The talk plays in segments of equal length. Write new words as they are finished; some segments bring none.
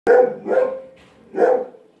He's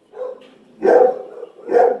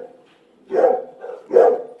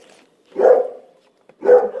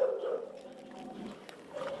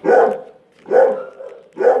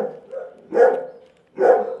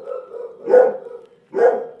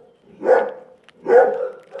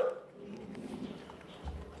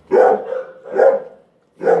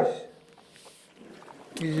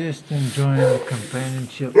just enjoying the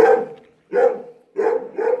companionship. He's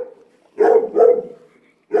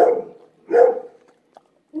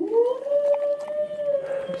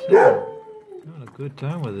having a good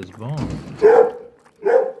time with his bone. As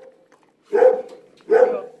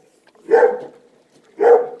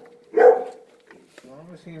long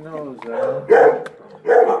as he knows that,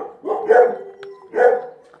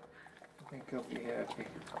 I think he'll be happy.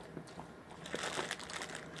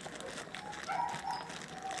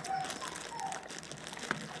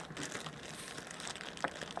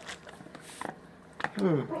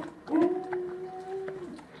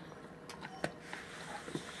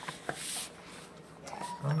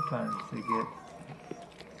 Sometimes they get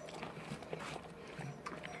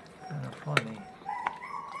kind of funny.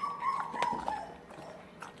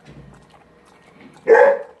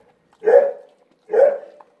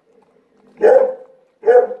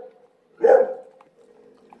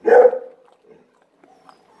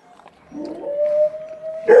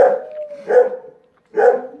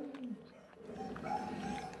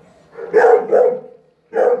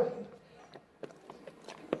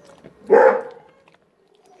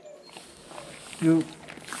 You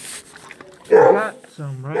got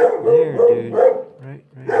some right there, dude. Right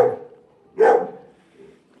here.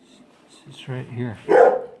 It's right here.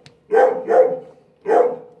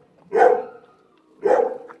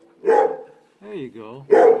 There you go.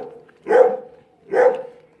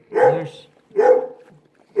 There's,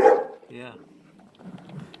 yeah.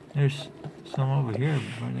 There's some over here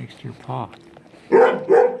right next to your paw.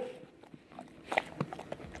 You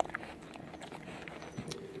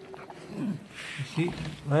see,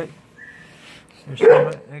 right? There's some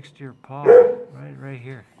right next to your paw, right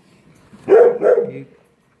here. You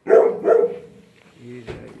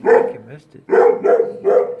think you missed it.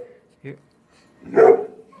 Here.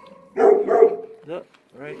 Look,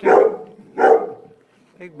 right there.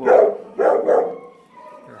 Big boy.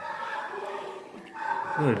 Here.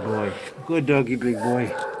 Good boy. Good doggy, big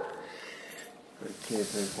boy. Good kid,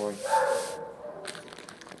 big boy.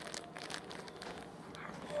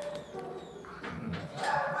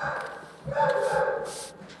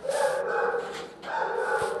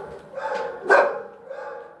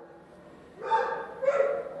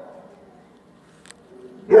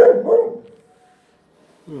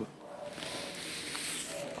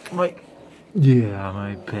 Mike. Yeah,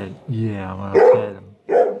 my pet. Yeah, I'm gonna pet him.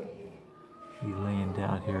 He's laying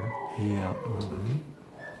down here. Yeah.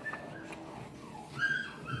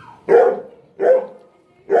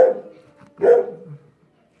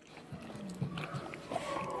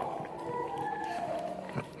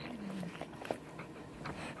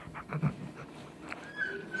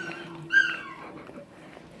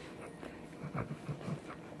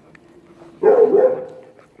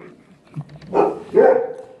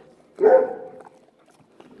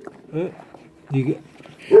 You get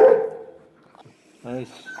nice.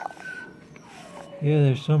 Yeah,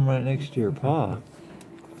 there's some right next to your paw.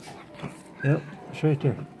 Yep, it's right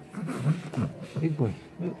there. Big boy.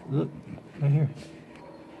 Look, right here.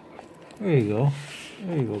 There you go.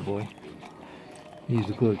 There you go, boy. He's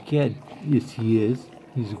a good kid. Yes, he is.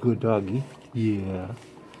 He's a good doggy. Yeah.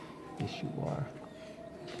 Yes, you are.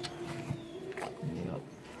 Yep.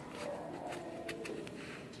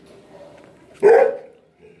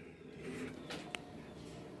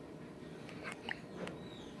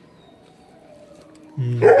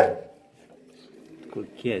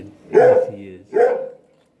 Good kid. Yes, he is. You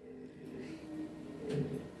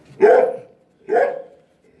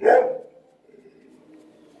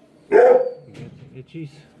got some itchies?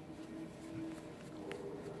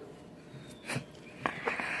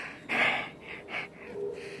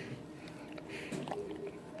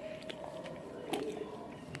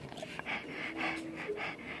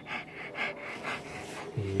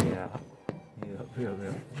 Yeah. Yep.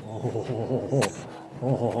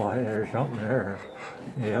 Oh, there's something there.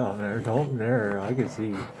 Yeah, there's something there. I can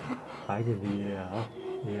see. Yeah.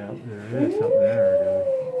 Yeah, there is something there,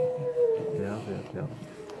 dude. Yep.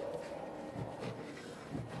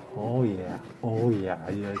 Oh yeah,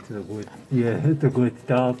 it's a good, it's a good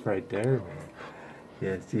stuff right there, man.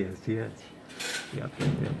 Yes. Yep. Yeah.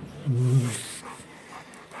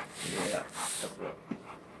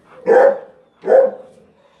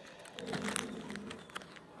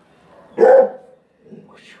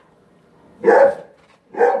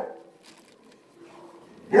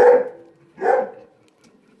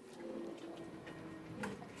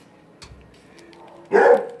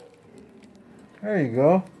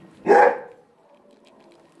 go.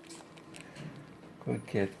 Good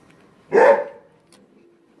kid.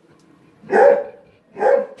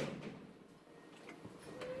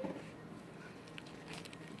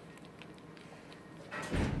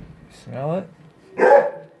 Smell it?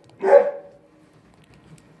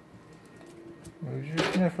 Where's your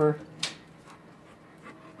sniffer?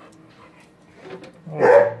 Oh,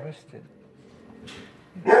 you missed it.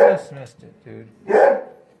 You just missed it, dude.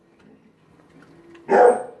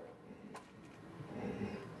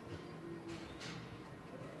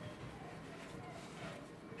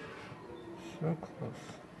 So close.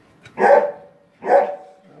 So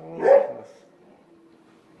close.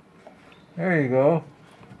 There you go.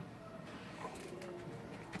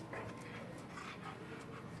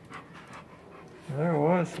 There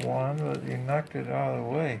was one, but you knocked it out of the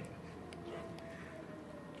way.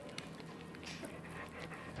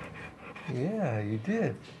 Yeah, you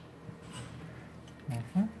did.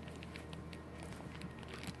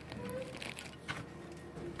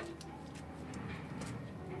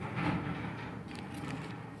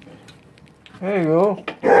 There you go.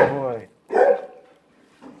 Good boy.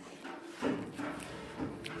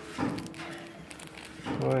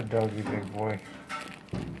 Good doggy, big boy.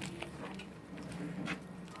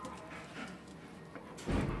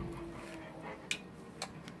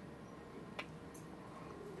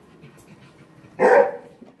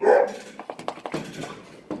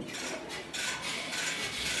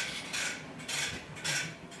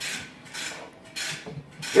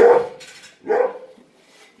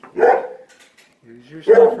 Use your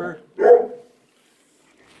sniffer.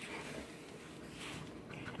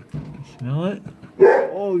 Smell it?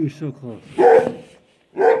 Oh, you're so close.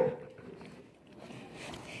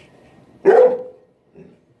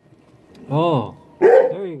 Oh,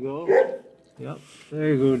 there you go. Yep,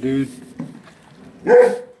 there you go, dude.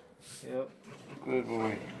 Yep, good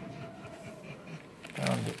boy.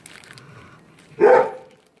 Found it.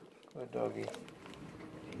 Good doggy.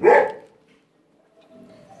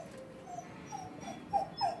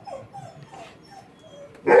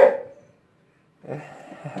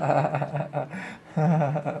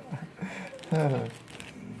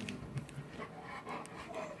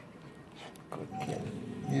 Good kid.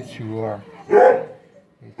 Yes, you are.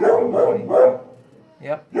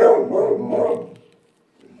 Yep. Good boy.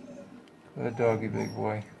 Good doggy, big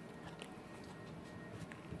boy.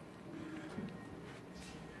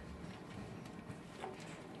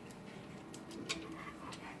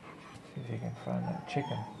 See if you can find that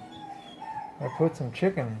chicken. I put some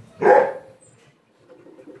chicken. See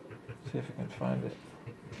if you can find it.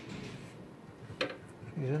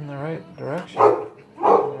 He's in the right direction. He's in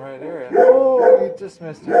the right area. Oh, you just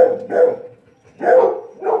missed it.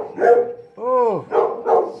 Oh, so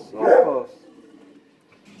close.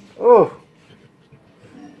 Oh.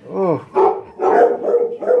 Oh.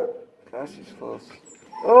 Gosh, he's close.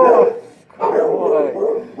 Oh, good boy.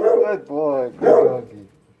 Good boy. Good doggy.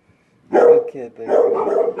 Good kid, baby.